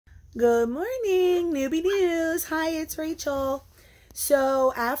Good morning, newbie news. Hi, it's Rachel.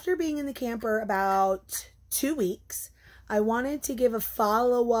 So after being in the camper about 2 weeks, I wanted to give a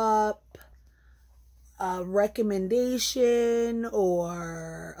follow-up recommendation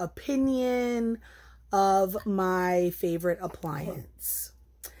or opinion of my favorite appliance.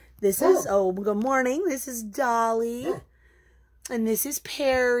 This is, good morning. This is Dolly. And this is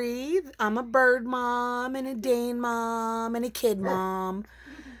Perry. I'm a bird mom and a Dane mom and a kid mom.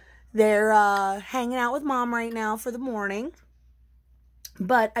 They're hanging out with mom right now for the morning.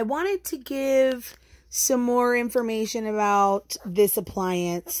 But I wanted to give some more information about this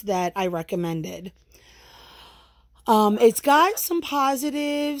appliance that I recommended. It's got some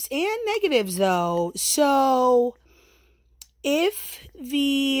positives and negatives though. So if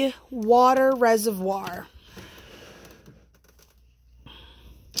the water reservoir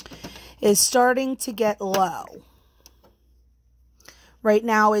is starting to get low, right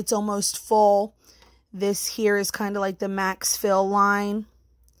now it's almost full. This here is kind of like the max fill line.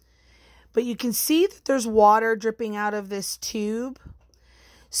 But you can see that there's water dripping out of this tube.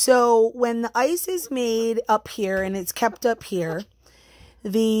 So when the ice is made up here and it's kept up here,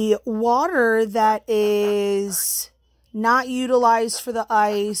 the water that is not utilized for the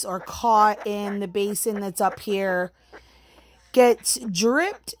ice or caught in the basin that's up here gets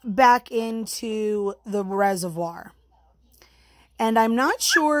dripped back into the reservoir. And I'm not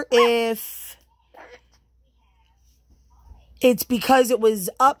sure if it's because it was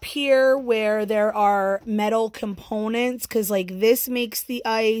up here where there are metal components, because like this makes the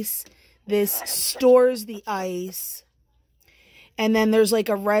ice, this stores the ice, and then there's like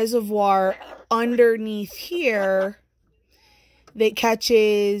a reservoir underneath here that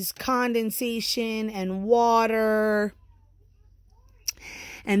catches condensation and water.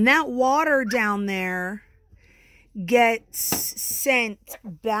 And that water down there gets sent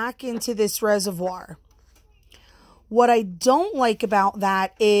back into this reservoir. What I don't like about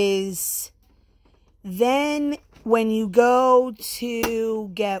that is then when you go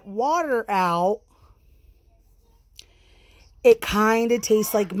to get water out, it kind of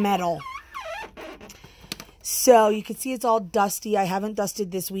tastes like metal. So you can see it's all dusty. I haven't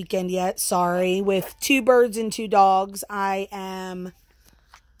dusted this weekend yet. Sorry. With 2 birds and 2 dogs, I am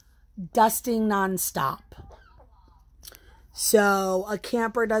dusting nonstop. So a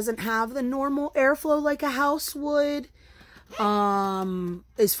camper doesn't have the normal airflow like a house would,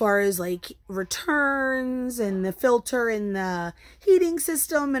 as far as like returns and the filter and the heating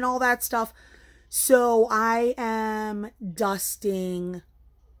system and all that stuff. So I am dusting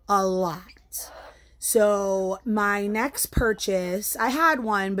a lot. So my next purchase, I had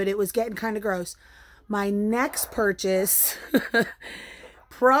one, but it was getting kind of gross. My next purchase,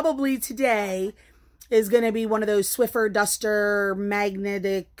 probably today, is going to be one of those Swiffer duster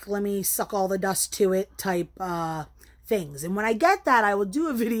magnetic, let me suck all the dust to it type things. And when I get that, I will do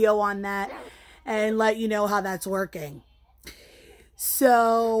a video on that and let you know how that's working.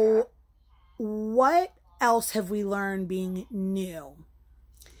 So what else have we learned being new?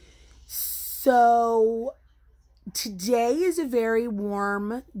 So today is a very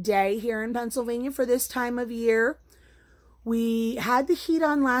warm day here in Pennsylvania for this time of year. We had the heat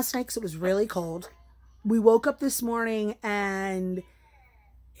on last night because it was really cold. We woke up this morning and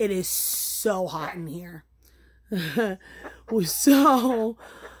it is so hot in here. So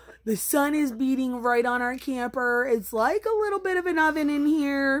the sun is beating right on our camper. It's like a little bit of an oven in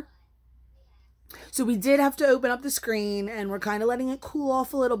here. So we did have to open up the screen and we're kind of letting it cool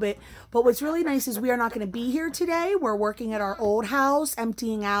off a little bit. But what's really nice is we are not going to be here today. We're working at our old house,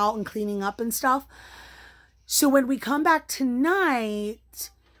 emptying out and cleaning up and stuff. So when we come back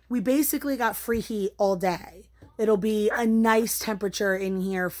tonight, we basically got free heat all day. It'll be a nice temperature in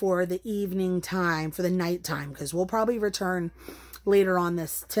here for the evening time, for the night time, because we'll probably return later on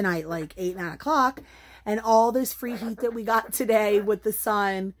this tonight, like 8, 9 o'clock. And all this free heat that we got today with the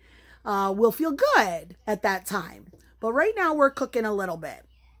sun will feel good at that time. But right now we're cooking a little bit.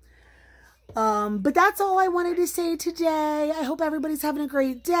 But that's all I wanted to say today. I hope everybody's having a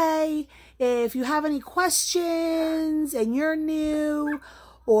great day. If you have any questions and you're new,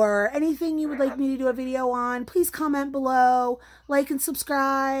 or anything you would like me to do a video on, please comment below, like and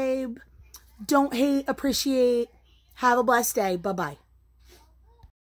subscribe. Don't hate, appreciate. Have a blessed day. Bye-bye.